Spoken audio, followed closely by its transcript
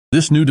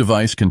This new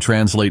device can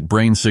translate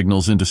brain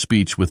signals into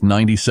speech with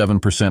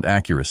 97%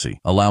 accuracy,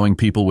 allowing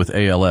people with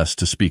ALS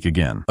to speak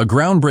again. A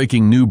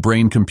groundbreaking new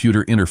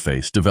brain-computer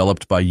interface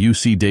developed by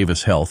UC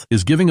Davis Health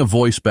is giving a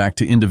voice back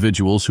to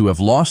individuals who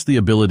have lost the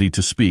ability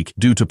to speak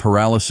due to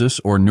paralysis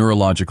or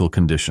neurological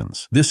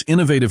conditions. This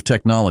innovative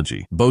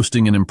technology,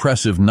 boasting an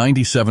impressive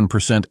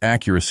 97%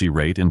 accuracy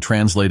rate in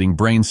translating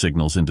brain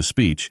signals into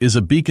speech, is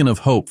a beacon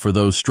of hope for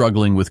those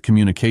struggling with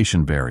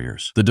communication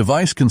barriers. The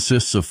device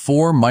consists of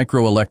 4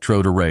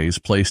 microelectrode arrays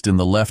placed in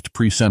the left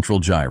precentral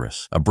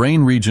gyrus, a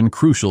brain region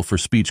crucial for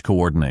speech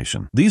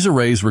coordination. These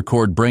arrays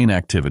record brain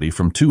activity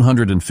from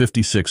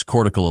 256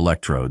 cortical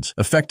electrodes,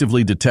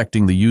 effectively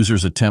detecting the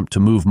user's attempt to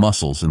move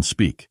muscles and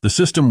speak. The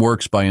system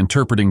works by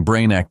interpreting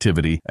brain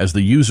activity as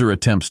the user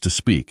attempts to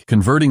speak,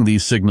 converting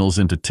these signals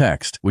into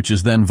text, which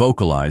is then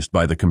vocalized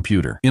by the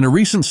computer. In a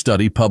recent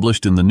study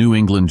published in the New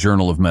England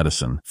Journal of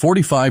Medicine,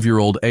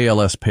 45-year-old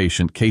ALS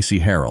patient Casey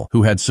Harrell,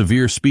 who had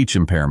severe speech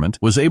impairment,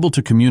 was able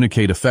to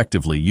communicate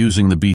effectively using the